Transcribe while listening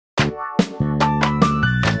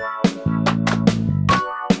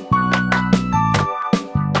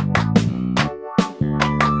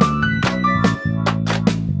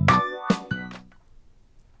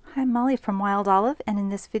I'm Molly from Wild Olive, and in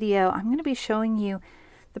this video I'm going to be showing you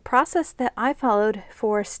the process that I followed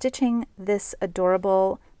for stitching this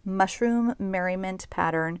adorable Mushroom Merriment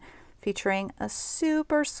pattern featuring a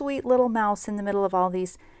super sweet little mouse in the middle of all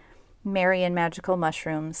these merry and magical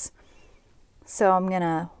mushrooms. So I'm going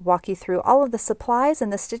to walk you through all of the supplies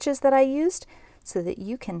and the stitches that I used so that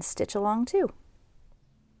you can stitch along too.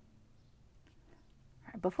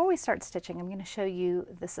 All right, before we start stitching, I'm going to show you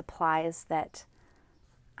the supplies that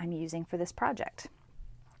I'm using for this project.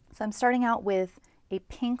 So I'm starting out with a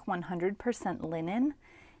pink 100% linen,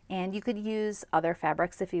 and you could use other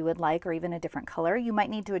fabrics if you would like, or even a different color. You might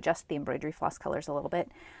need to adjust the embroidery floss colors a little bit.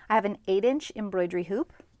 I have an 8-inch embroidery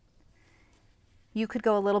hoop. You could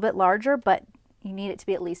go a little bit larger, but you need it to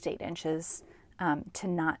be at least 8 inches to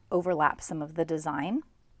not overlap some of the design.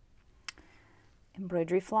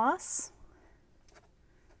 Embroidery floss.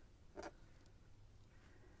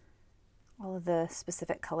 All of the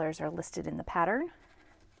specific colors are listed in the pattern.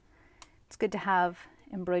 It's good to have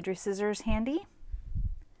embroidery scissors handy.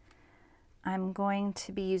 I'm going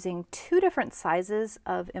to be using 2 different sizes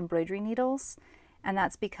of embroidery needles, and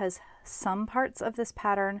that's because some parts of this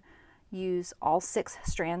pattern use all 6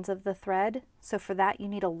 strands of the thread. So for that you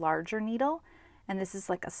need a larger needle, and this is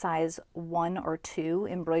like a size 1 or 2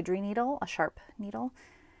 embroidery needle, a sharp needle.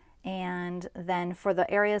 And then for the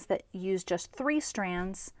areas that use just 3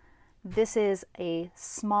 strands, this is a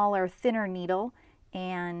smaller, thinner needle,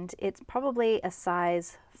 and it's probably a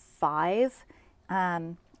size 5.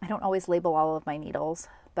 I don't always label all of my needles,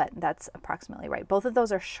 but that's approximately right. Both of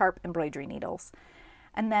those are sharp embroidery needles.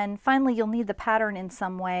 And then finally, you'll need the pattern in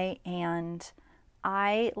some way, and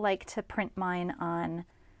I like to print mine on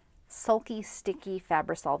Sulky Sticky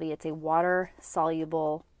Fabri-Solvi. It's a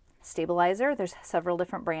water-soluble stabilizer. There's several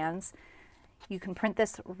different brands. You can print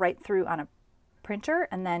this right through on a printer,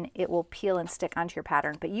 and then it will peel and stick onto your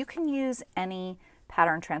pattern, but you can use any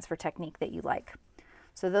pattern transfer technique that you like.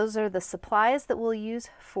 So those are the supplies that we'll use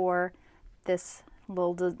for this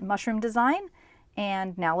little mushroom design,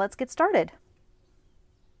 and now let's get started.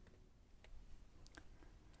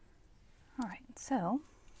 All right, so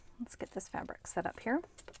let's get this fabric set up here.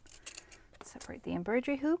 Separate the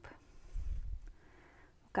embroidery hoop.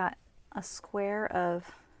 I've got a square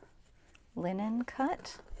of linen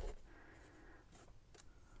cut.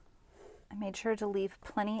 I made sure to leave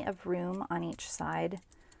plenty of room on each side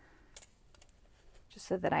just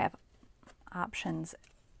so that I have options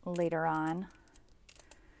later on,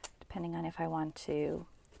 depending on if I want to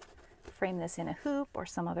frame this in a hoop or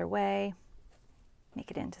some other way, make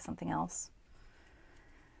it into something else.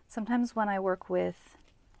 Sometimes when I work with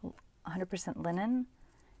 100% linen,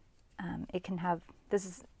 it can have, this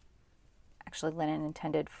is actually linen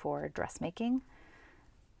intended for dressmaking.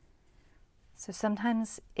 So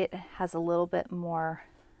sometimes it has a little bit more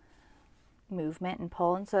movement and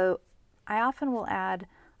pull, and so I often will add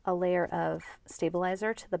a layer of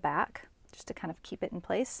stabilizer to the back just to kind of keep it in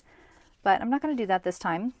place. But I'm not going to do that this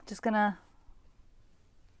time. Just going to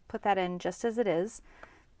put that in just as it is.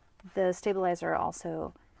 The stabilizer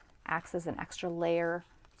also acts as an extra layer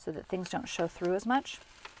so that things don't show through as much.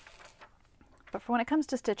 But for when it comes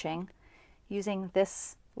to stitching, using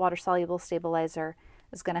this water-soluble stabilizer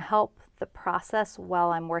is going to help the process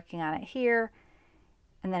while I'm working on it here,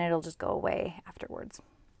 and then it'll just go away afterwards.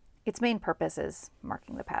 Its main purpose is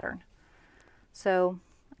marking the pattern. So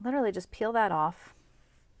literally just peel that off,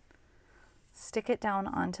 stick it down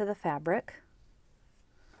onto the fabric,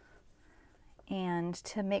 and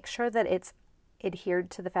to make sure that it's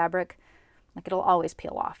adhered to the fabric, like it'll always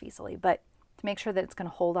peel off easily, but to make sure that it's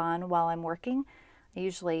going to hold on while I'm working, I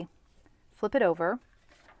usually flip it over.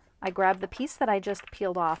 I grab the piece that I just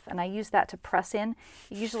peeled off and I use that to press in.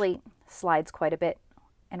 It usually slides quite a bit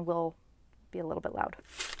and will be a little bit loud.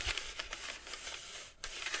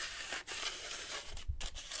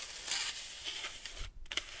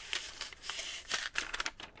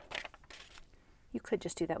 You could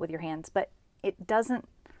just do that with your hands, but it doesn't,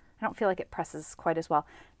 I don't feel like it presses quite as well.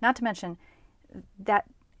 Not to mention that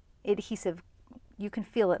adhesive, you can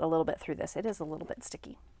feel it a little bit through this. It is a little bit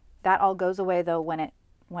sticky. That all goes away though when it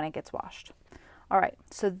gets washed. All right,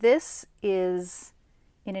 so this is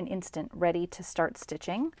in an instant ready to start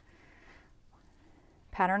stitching.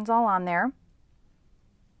 Pattern's all on there.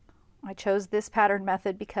 I chose this pattern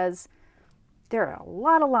method because there are a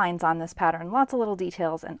lot of lines on this pattern, lots of little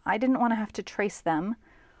details, and I didn't want to have to trace them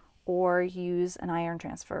or use an iron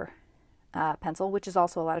transfer pencil, which is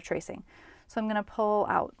also a lot of tracing. So I'm going to pull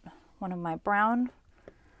out one of my brown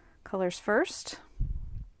colors first.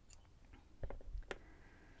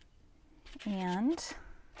 And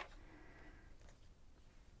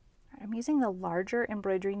I'm using the larger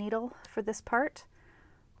embroidery needle for this part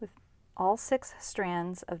with all 6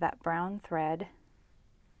 strands of that brown thread.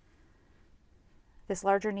 This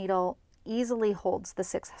larger needle easily holds the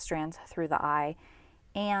 6 strands through the eye,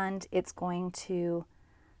 and it's going to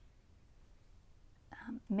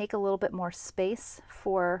make a little bit more space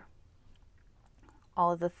for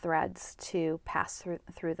all of the threads to pass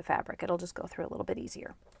through the fabric. It'll just go through a little bit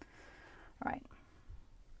easier. All right.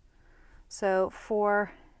 So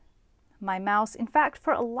for my mouse, in fact,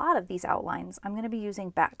 for a lot of these outlines, I'm going to be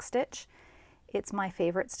using backstitch. It's my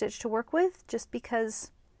favorite stitch to work with just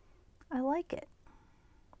because I like it.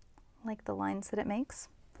 I like the lines that it makes.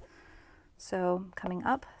 So coming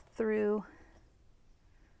up through,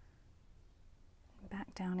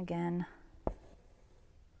 back down again.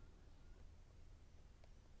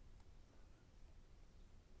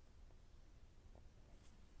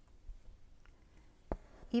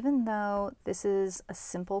 Even though this is a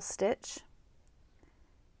simple stitch,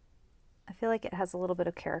 I feel like it has a little bit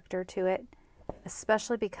of character to it,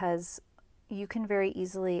 especially because you can very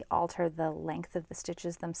easily alter the length of the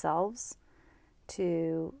stitches themselves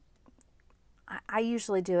to, I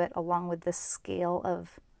usually do it along with the scale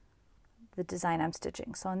of the design I'm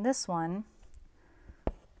stitching. So on this one,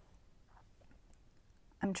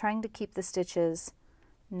 I'm trying to keep the stitches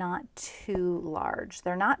not too large.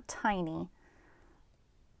 They're not tiny,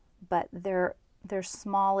 but they're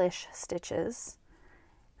smallish stitches.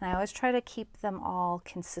 And I always try to keep them all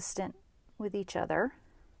consistent with each other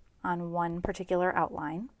on one particular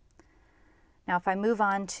outline. Now, if I move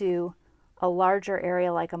on to a larger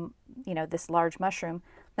area like this large mushroom,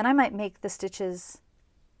 then I might make the stitches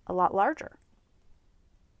a lot larger.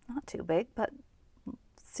 Not too big, but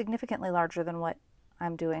significantly larger than what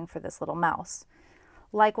I'm doing for this little mouse.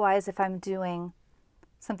 Likewise, if I'm doing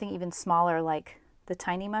something even smaller like the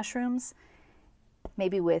tiny mushrooms,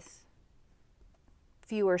 maybe with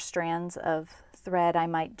fewer strands of thread, I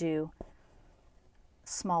might do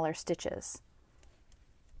smaller stitches.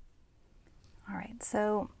 All right,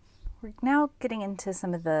 so we're now getting into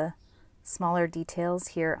some of the smaller details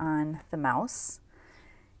here on the mouse.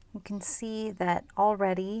 You can see that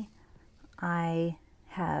already I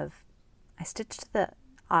stitched the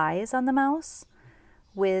eyes on the mouse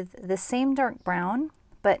with the same dark brown,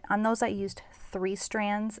 but on those I used 3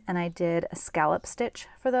 strands and I did a scallop stitch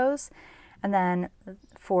for those. And then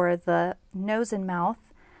for the nose and mouth,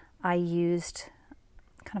 I used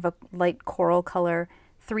kind of a light coral color,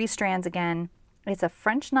 3 strands again. It's a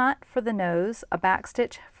French knot for the nose, a back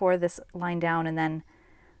stitch for this line down, and then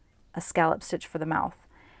a scallop stitch for the mouth.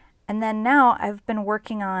 And then now I've been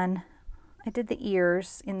working on, I did the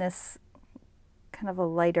ears in this kind of a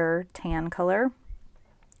lighter tan color.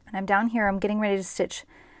 And I'm down here, I'm getting ready to stitch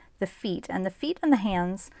the feet, and the feet and the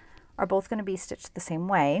hands are both going to be stitched the same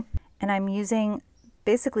way. And I'm using,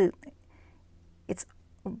 basically, it's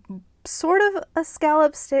sort of a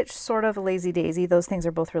scallop stitch, sort of a lazy daisy. Those things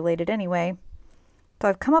are both related anyway. So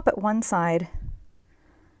I've come up at one side.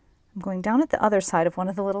 I'm going down at the other side of one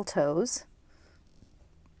of the little toes.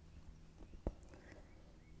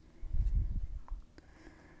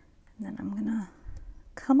 And then I'm going to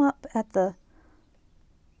come up at the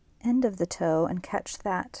end of the toe and catch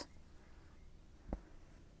that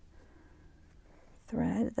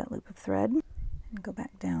thread, that loop of thread, and go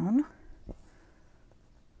back down.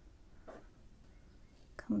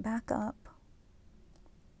 Come back up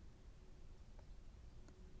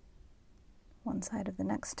one side of the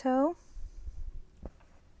next toe.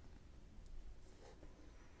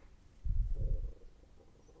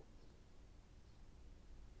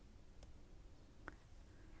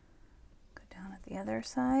 Go down at the other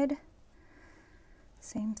side.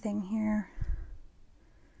 Same thing here.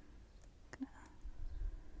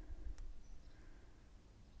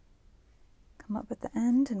 Come up at the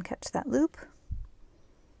end and catch that loop.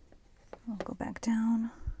 I'll go back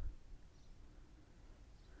down.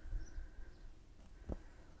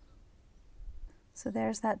 So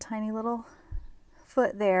there's that tiny little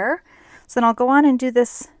foot there. So then I'll go on and do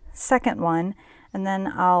this second one, and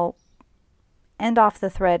then I'll end off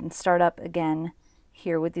the thread and start up again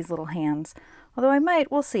here with these little hands. Although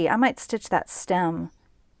we'll see, I might stitch that stem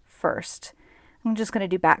first. I'm just going to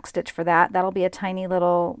do back stitch for that. That'll be a tiny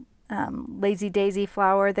little lazy daisy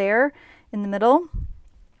flower there in the middle.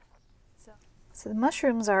 So the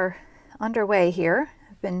mushrooms are underway here.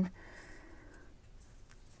 I've been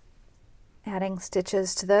adding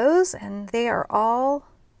stitches to those, and they're all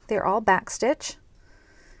back stitch.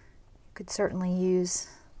 You could certainly use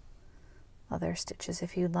other stitches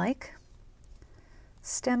if you'd like.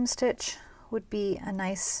 Stem stitch would be a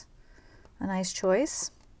nice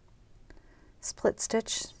choice. Split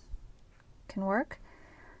stitch can work.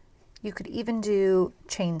 You could even do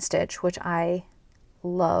chain stitch, which I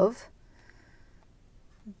love.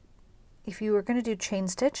 If you were going to do chain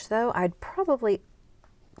stitch though, I'd probably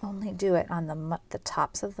only do it on the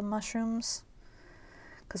tops of the mushrooms,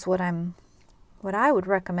 because what I would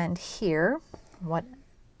recommend here, what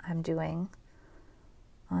I'm doing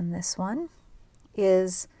on this one,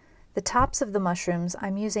 is the tops of the mushrooms.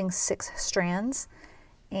 I'm using 6 strands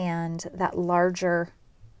and that larger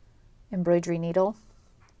embroidery needle.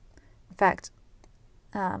 In fact,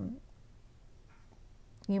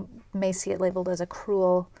 you may see it labeled as a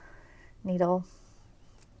crewel needle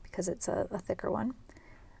because it's a thicker one.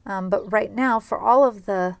 But right now, for all of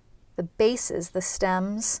the bases, the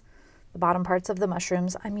stems, the bottom parts of the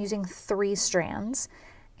mushrooms, I'm using 3 strands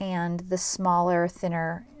and the smaller,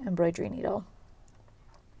 thinner embroidery needle.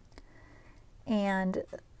 And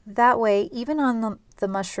that way, even on the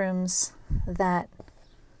mushrooms that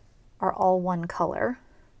are all one color,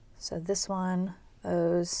 so this one,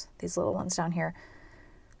 these little ones down here,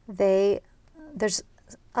 there's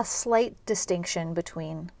a slight distinction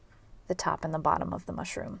between the top and the bottom of the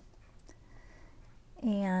mushroom.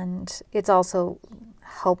 And it's also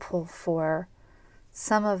helpful for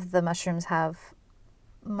some of the mushrooms have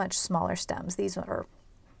much smaller stems. These are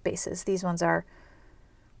bases. These ones are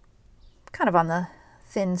kind of on the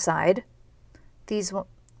thin side. These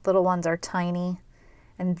little ones are tiny,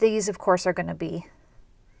 and these of course are going to be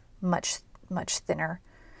much thinner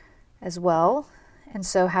as well. And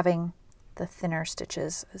so having the thinner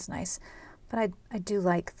stitches is nice. But I do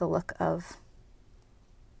like the look of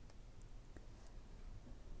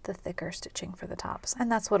the thicker stitching for the tops.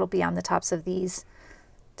 And that's what'll be on the tops of these.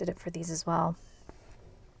 Did it for these as well.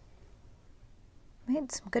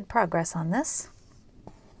 Made some good progress on this.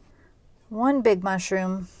 One big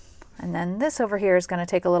mushroom, and then this over here is going to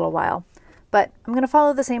take a little while. But I'm going to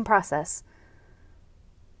follow the same process.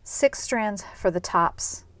 6 strands for the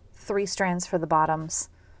tops, 3 strands for the bottoms.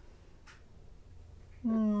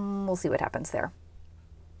 We'll see what happens there.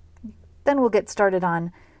 Then we'll get started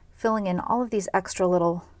on filling in all of these extra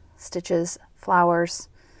little stitches, flowers,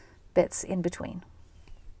 bits in between.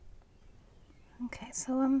 Okay,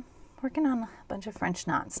 so I'm working on a bunch of French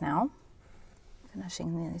knots now,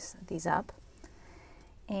 finishing these up.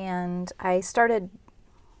 And I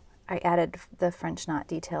added the French knot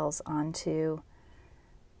details onto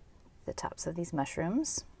the tops of these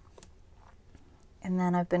mushrooms. And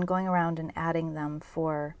then I've been going around and adding them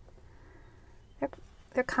for,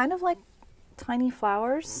 they're kind of like tiny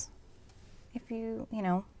flowers. If you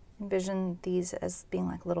envision these as being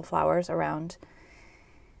like little flowers around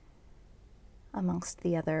amongst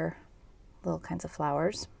the other little kinds of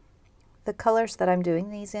flowers. The colors that I'm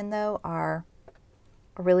doing these in though are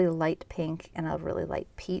a really light pink and a really light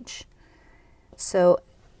peach. So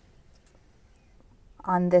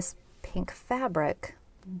on this pink fabric,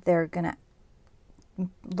 they're gonna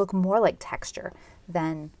look more like texture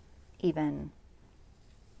than even,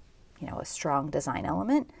 a strong design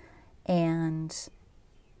element. And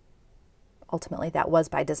ultimately that was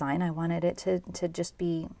by design. I wanted it to just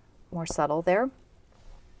be more subtle there.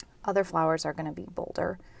 Other flowers are going to be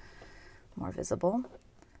bolder, more visible. I'm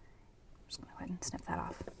just going to go ahead and snip that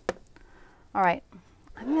off. All right,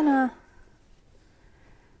 I'm going to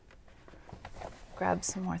grab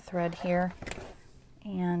some more thread here,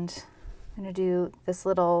 and I'm going to do this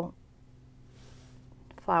little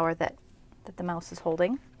flower that the mouse is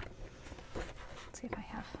holding. Let's see if I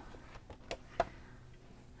have.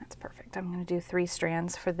 That's perfect. I'm going to do 3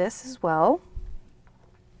 strands for this as well.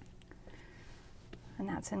 And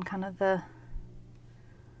that's in kind of the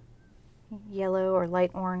yellow or light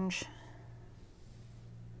orange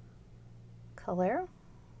color.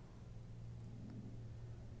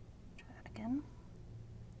 Try that again.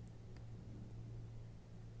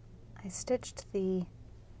 I stitched the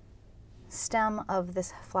stem of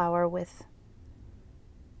this flower with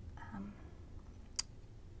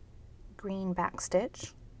green back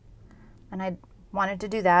stitch, and I wanted to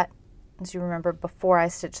do that, as you remember, before I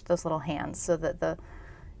stitched those little hands, so that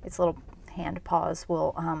its little hand paws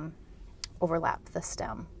will overlap the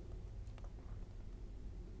stem.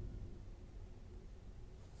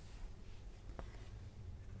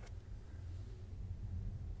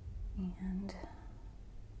 And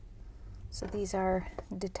so these are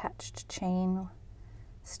detached chain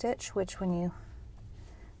stitch, which when you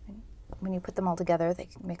put them all together, they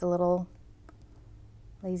can make a little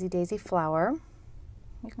lazy daisy flower.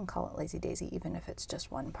 You can call it lazy daisy even if it's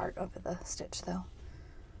just one part of the stitch though.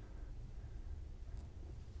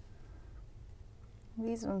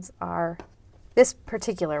 These ones are, this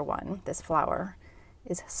particular one, this flower,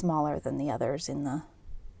 is smaller than the others in the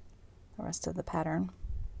the rest of the pattern.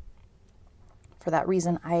 For that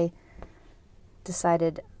reason, I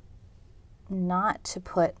decided not to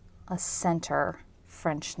put a center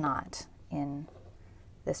French knot in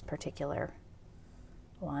this particular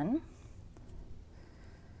one.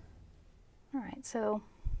 All right, so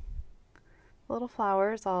little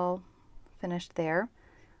flowers all finished there.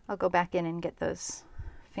 I'll go back in and get those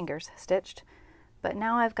fingers stitched. But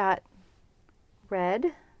now I've got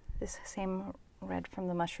red, this same red from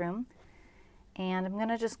the mushroom, and I'm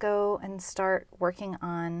gonna just go and start working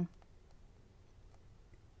on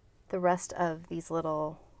the rest of these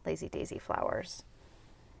little lazy daisy flowers.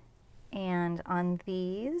 And on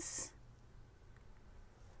these,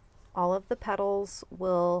 all of the petals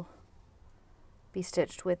will be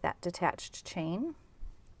stitched with that detached chain,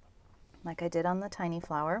 like I did on the tiny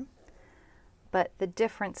flower. But the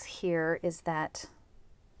difference here is that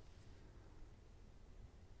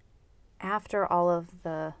after all of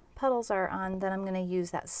the petals are on, then I'm going to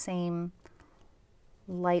use that same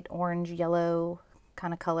light orange yellow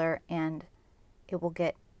kind of color, and it will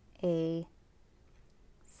get a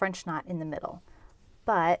French knot in the middle.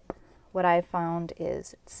 But what I found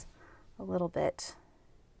is it's a little bit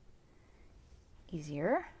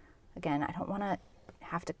easier. Again, I don't want to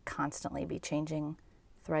have to constantly be changing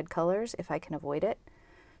thread colors if I can avoid it.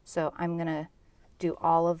 So I'm going to do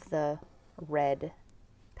all of the red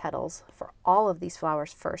petals for all of these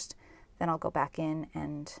flowers first. Then I'll go back in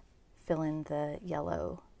and fill in the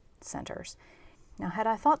yellow centers. Now, had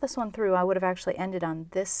I thought this one through, I would have actually ended on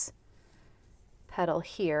this petal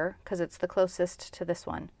here because it's the closest to this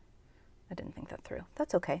one. I didn't think that through.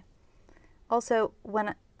 That's okay. Also,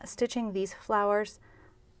 when stitching these flowers,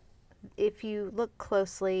 if you look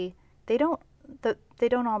closely, they don't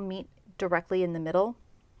all meet directly in the middle.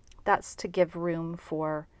 That's to give room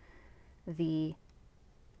for the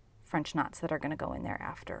French knots that are going to go in there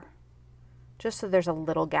after. Just so there's a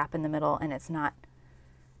little gap in the middle and it's not,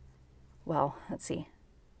 well, let's see.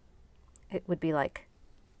 It would be like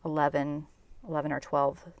 11 or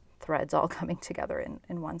 12 threads all coming together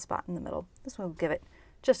in one spot in the middle. This one will give it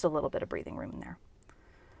just a little bit of breathing room in there.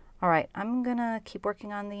 All right, I'm gonna keep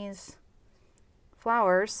working on these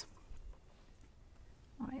flowers.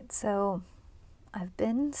 All right, so I've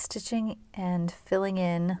been stitching and filling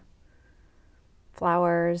in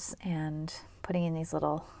flowers and putting in these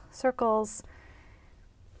little circles.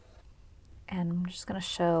 And I'm just gonna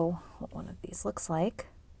show what one of these looks like.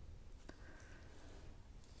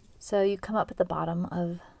 So you come up at the bottom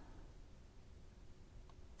of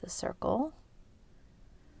the circle.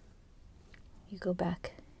 You go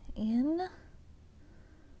back in,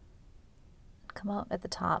 come out at the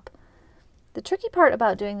top. The tricky part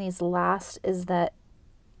about doing these last is that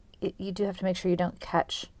you do have to make sure you don't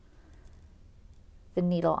catch the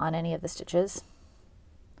needle on any of the stitches.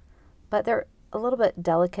 But they're a little bit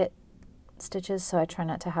delicate stitches, so I try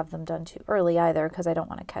not to have them done too early either because I don't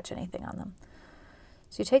want to catch anything on them.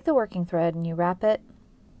 So you take the working thread and you wrap it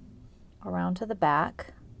around to the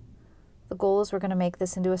back. The goal is we're going to make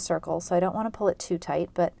this into a circle, so I don't want to pull it too tight,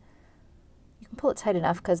 but you can pull it tight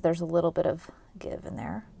enough because there's a little bit of give in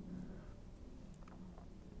there.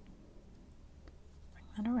 Bring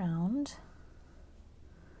that around.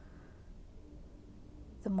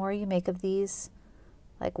 The more you make of these,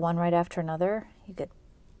 like one right after another, you get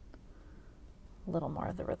a little more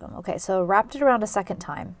of the rhythm. Okay, so wrapped it around a second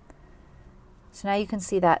time. So now you can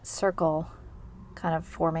see that circle kind of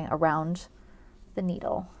forming around the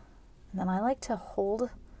needle. And then I like to hold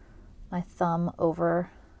my thumb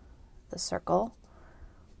over the circle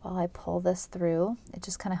while I pull this through. It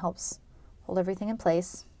just kind of helps hold everything in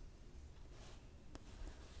place.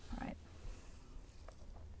 All right.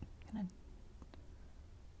 I'm gonna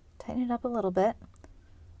tighten it up a little bit.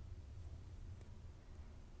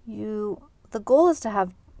 The goal is to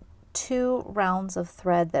have 2 rounds of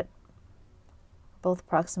thread that are both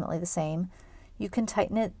approximately the same. You can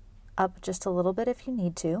tighten it up just a little bit if you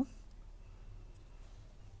need to.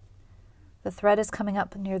 The thread is coming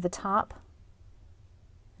up near the top.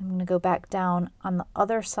 I'm going to go back down on the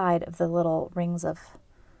other side of the little rings of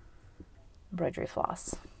embroidery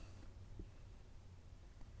floss.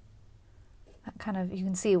 That kind of, you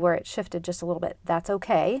can see where it shifted just a little bit. That's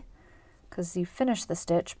okay, because you finish the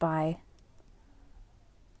stitch by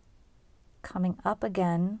coming up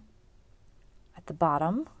again at the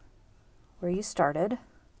bottom where you started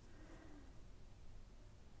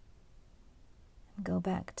and go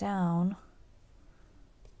back down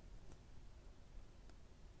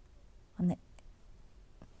on the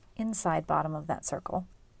inside bottom of that circle,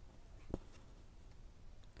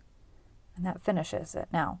 and that finishes it.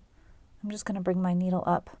 Now I'm just going to bring my needle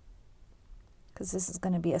up because this is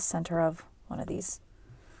going to be a center of one of these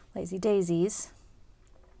lazy daisies.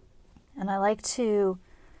 And I like to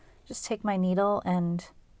just take my needle and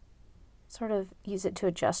sort of use it to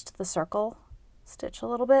adjust the circle stitch a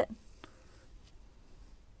little bit.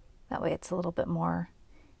 That way it's a little bit more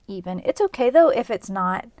even. It's okay though if it's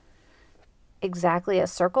not exactly a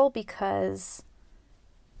circle, because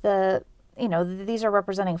these are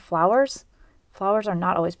representing flowers. Flowers are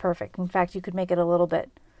not always perfect. In fact, you could make it a little bit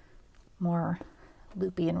more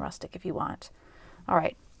loopy and rustic if you want. All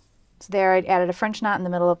right, so there I added a French knot in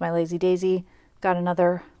the middle of my lazy daisy. Got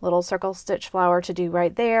another little circle stitch flower to do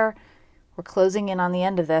right there. We're closing in on the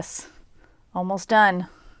end of this. Almost done.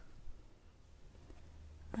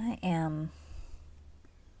 I am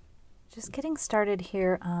just getting started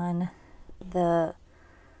here on the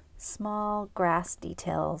small grass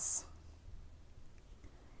details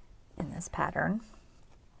in this pattern.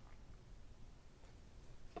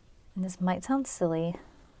 And this might sound silly,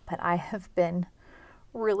 but I have been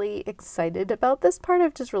really excited about this part.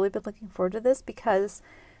 I've just really been looking forward to this because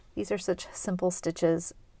these are such simple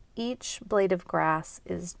stitches. Each blade of grass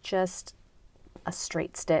is just a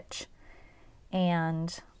straight stitch,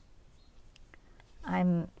 and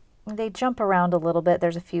they jump around a little bit.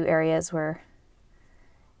 There's a few areas where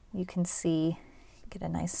you can see, get a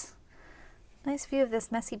nice view of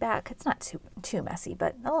this messy back. It's not too messy,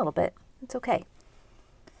 but a little bit. It's okay.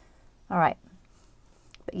 All right.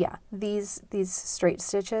 But yeah, these straight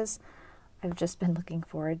stitches, I've just been looking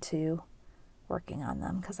forward to working on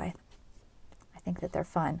them because I think that they're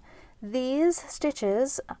fun. These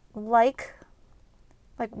stitches, like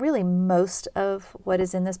really most of what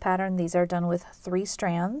is in this pattern, these are done with 3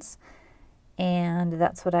 strands, and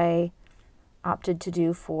that's what I opted to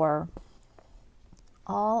do for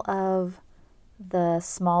all of the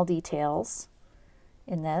small details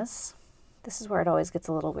in this. This is where it always gets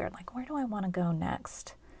a little weird, like where do I want to go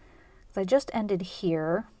next? Because I just ended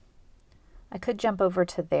here. I could jump over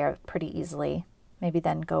to there pretty easily, maybe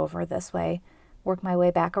then go over this way, work my way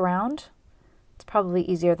back around. It's probably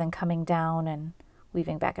easier than coming down and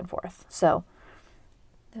weaving back and forth. So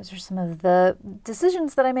those are some of the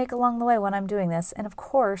decisions that I make along the way when I'm doing this. And of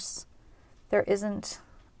course, there isn't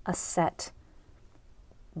a set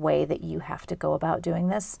way that you have to go about doing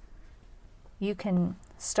this. You can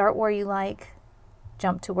start where you like,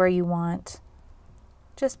 jump to where you want.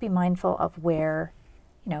 Just be mindful of where,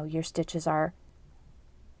 your stitches are.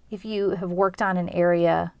 If you have worked on an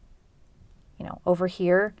area, over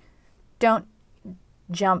here, don't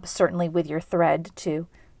jump certainly with your thread to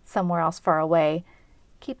somewhere else far away.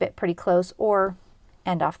 Keep it pretty close or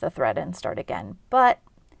end off the thread and start again. But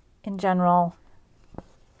in general,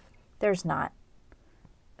 there's not,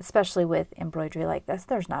 especially with embroidery like this,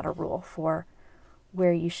 there's not a rule for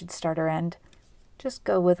where you should start or end. Just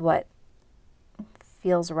go with what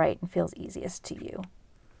feels right and feels easiest to you.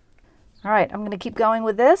 All right, I'm going to keep going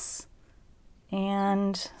with this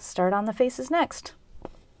and start on the faces next.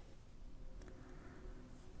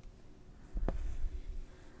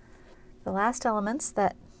 The last elements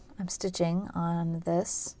that I'm stitching on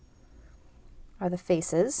this are the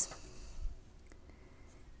faces,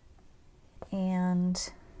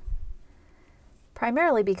 and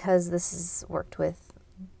primarily because this is worked with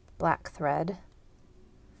black thread.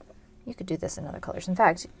 You could do this in other colors. In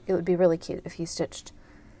fact, it would be really cute if you stitched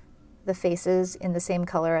the faces in the same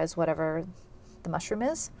color as whatever the mushroom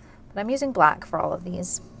is, but I'm using black for all of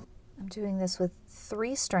these. I'm doing this with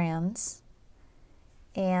 3 strands,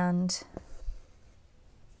 and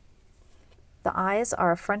the eyes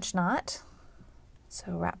are a French knot,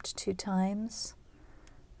 so wrapped 2 times.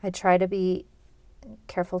 I try to be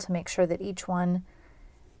careful to make sure that each one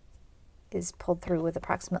is pulled through with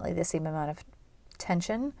approximately the same amount of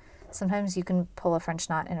tension. Sometimes you can pull a French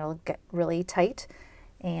knot and it'll get really tight,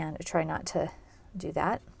 and I try not to do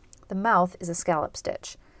that. The mouth is a scallop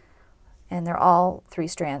stitch, and they're all 3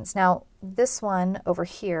 strands. Now this one over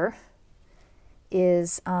here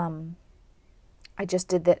is, I just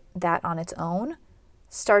did that on its own,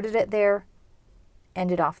 started it there,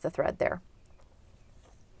 ended off the thread there.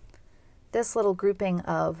 This little grouping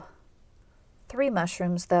of 3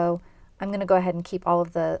 mushrooms though, I'm going to go ahead and keep all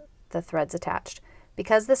of the threads attached.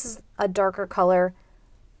 Because this is a darker color,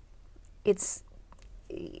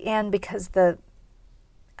 and because the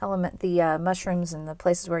mushrooms and the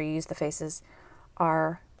places where you use the faces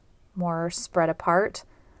are more spread apart,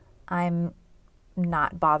 I'm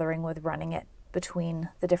not bothering with running it between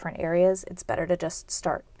the different areas. It's better to just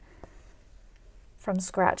start from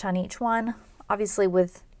scratch on each one. Obviously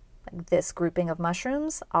with this grouping of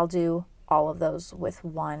mushrooms, I'll do all of those with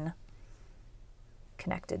 1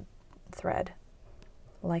 connected thread.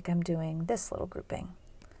 like I'm doing this little grouping.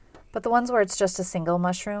 But the ones where it's just a single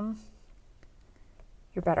mushroom,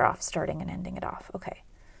 you're better off starting and ending it off. Okay,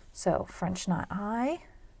 so French knot eye,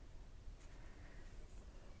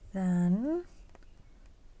 then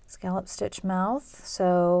scallop stitch mouth.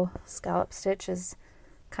 So scallop stitch is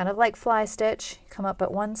kind of like fly stitch. Come up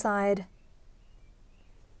at one side,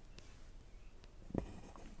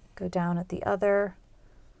 go down at the other.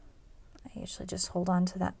 I usually just hold on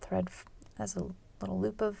to that thread as a little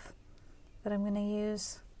loop that I'm going to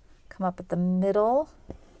use. Come up at the middle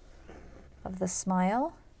of the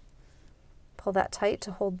smile, pull that tight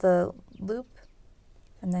to hold the loop,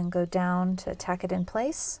 and then go down to tack it in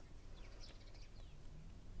place.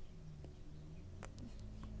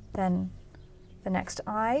 Then the next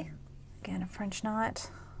eye, again a French knot,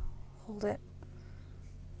 hold it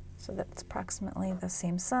so that it's approximately the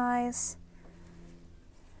same size.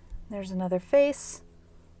 There's another face.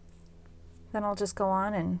 Then I'll just go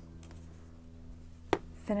on and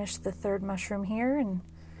finish the third mushroom here and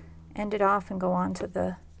end it off and go on to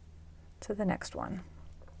the next one.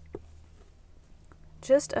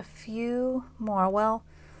 Just a few more. Well,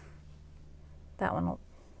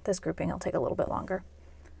 this grouping will take a little bit longer.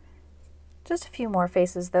 Just a few more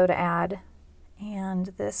faces though to add, and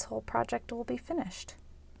this whole project will be finished.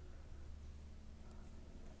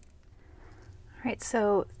 All right,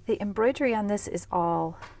 so the embroidery on this is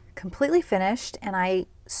all completely finished, and I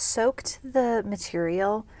soaked the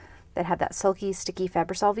material that had that silky, sticky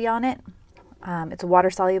Fabri-Solvy on it. It's a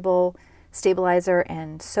water-soluble stabilizer,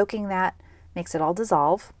 and soaking that makes it all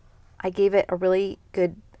dissolve. I gave it a really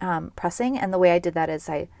good pressing, and the way I did that is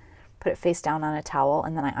I put it face down on a towel,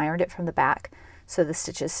 and then I ironed it from the back so the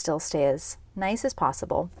stitches still stay as nice as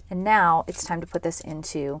possible. And now it's time to put this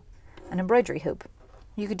into an embroidery hoop.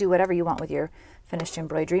 You could do whatever you want with your finished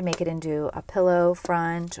embroidery, make it into a pillow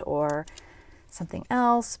front or something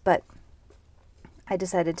else, but I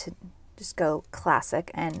decided to just go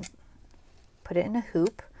classic and put it in a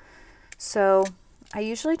hoop. So I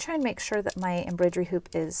usually try and make sure that my embroidery hoop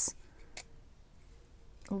is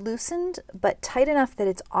loosened but tight enough that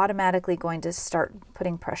it's automatically going to start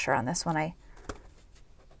putting pressure on this when I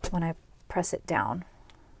press it down.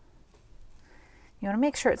 You want to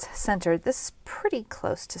make sure it's centered. This is pretty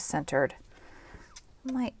close to centered.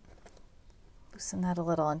 I might loosen that a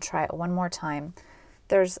little and try it one more time.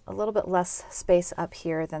 There's a little bit less space up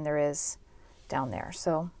here than there is down there.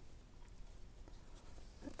 So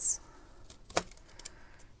let's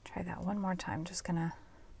try that one more time. Just gonna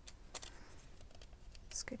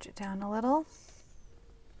scooch it down a little.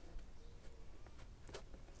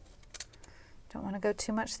 Don't want to go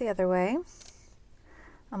too much the other way.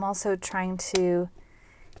 I'm also trying to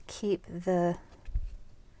keep the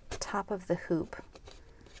top of the hoop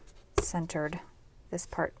centered, this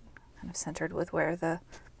part kind of centered with where the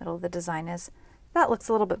middle of the design is. That looks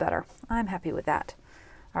a little bit better. I'm happy with that.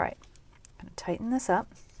 All right, I'm going to tighten this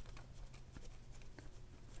up.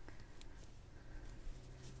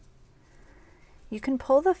 You can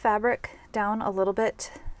pull the fabric down a little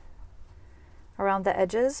bit around the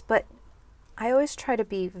edges, but I always try to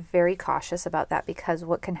be very cautious about that, because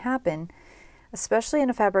what can happen, especially in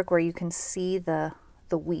a fabric where you can see the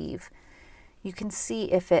weave, you can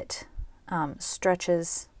see if it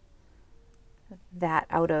stretches that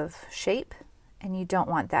out of shape, and you don't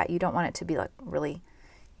want that. You don't want it to be like really,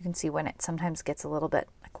 you can see when it sometimes gets a little bit,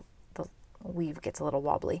 like the weave gets a little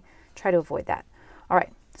wobbly. Try to avoid that. All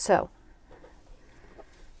right, so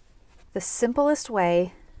the simplest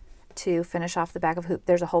way to finish off the back of hoop,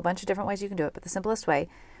 there's a whole bunch of different ways you can do it, but the simplest way,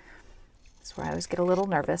 is where I always get a little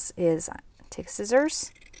nervous, is take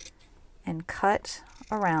scissors and cut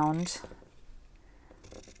around.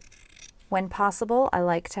 When possible, I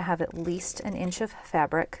like to have at least an inch of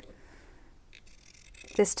fabric.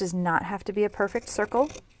 This does not have to be a perfect circle,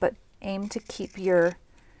 but aim to keep that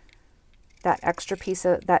extra piece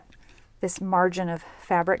of this margin of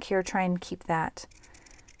fabric here, try and keep that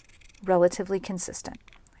relatively consistent.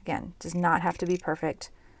 Again, does not have to be perfect,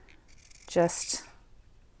 just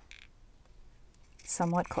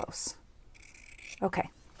somewhat close. Okay,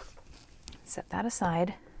 set that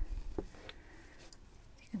aside. You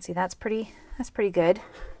can see that's pretty good.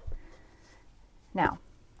 Now,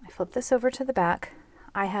 I flip this over to the back.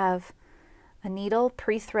 I have a needle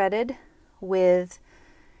pre-threaded with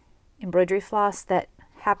embroidery floss that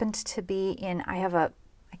happened to be in, I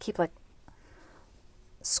keep like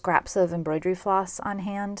scraps of embroidery floss on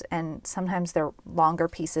hand, and sometimes they're longer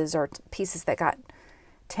pieces or pieces that got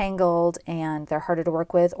tangled and they're harder to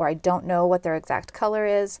work with, or I don't know what their exact color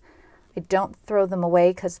is. I don't throw them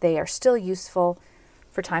away because they are still useful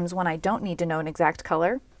for times when I don't need to know an exact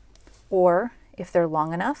color, or if they're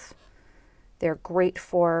long enough, they're great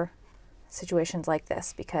for situations like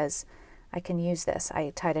this because I can use this.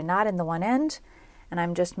 I tied a knot in the one end and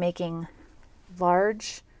I'm just making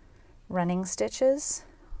large running stitches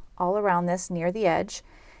all around this near the edge.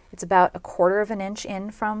 It's about 1/4 of an inch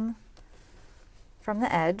in from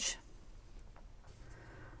the edge.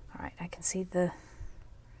 All right, I can see the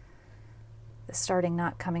starting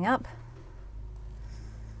knot coming up.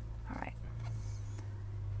 All right.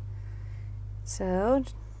 So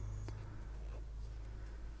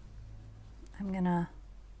I'm gonna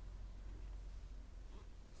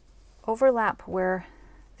overlap where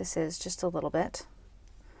this is just a little bit.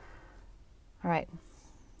 All right,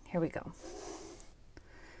 here we go.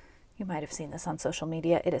 You might have seen this on social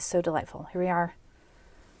media. It is so delightful. Here we are.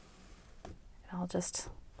 It all just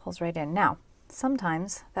pulls right in. Now,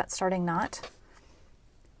 sometimes that starting knot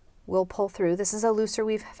will pull through. This is a looser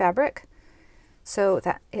weave fabric, so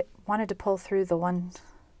that it wanted to pull through the one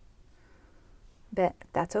bit.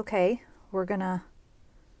 That's okay. We're gonna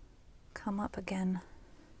come up again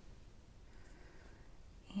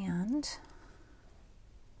and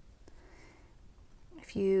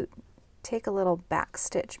if you take a little back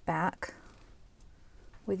stitch back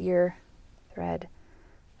with your thread,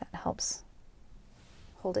 that helps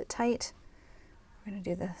hold it tight. We're going to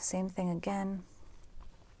do the same thing again.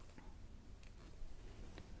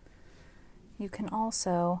 You can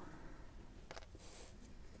also,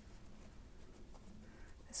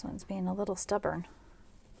 this one's being a little stubborn.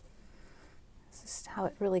 This is how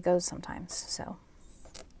it really goes sometimes. So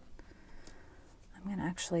I'm going to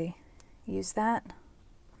actually use that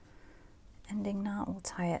ending knot. We'll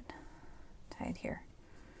tie it here.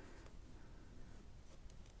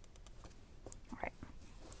 All right.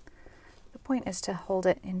 The point is to hold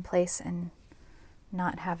it in place and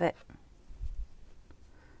not have it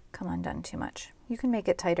come undone too much. You can make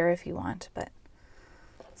it tighter if you want, but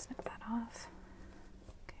snip that off.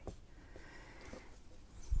 Okay.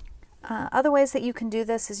 Other ways that you can do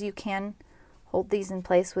this is you can hold these in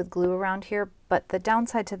place with glue around here, but the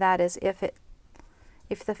downside to that is if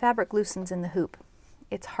the fabric loosens in the hoop,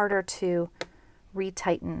 it's harder to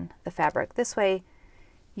retighten the fabric. This way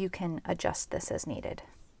you can adjust this as needed.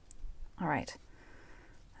 All right,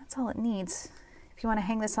 that's all it needs. If you want to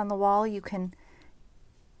hang this on the wall, you can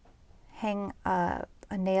hang a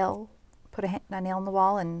nail, put a nail in the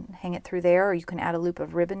wall and hang it through there, or you can add a loop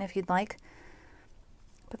of ribbon if you'd like.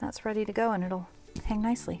 But that's ready to go and it'll hang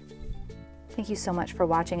nicely. Thank you so much for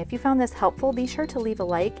watching. If you found this helpful, be sure to leave a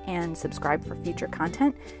like and subscribe for future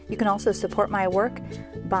content. You can also support my work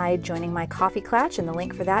by joining my coffee klatch, and the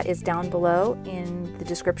link for that is down below in the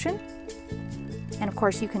description. And of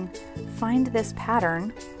course, you can find this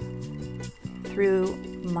pattern through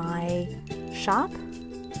my shop,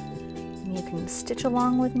 and you can stitch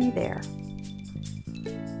along with me there.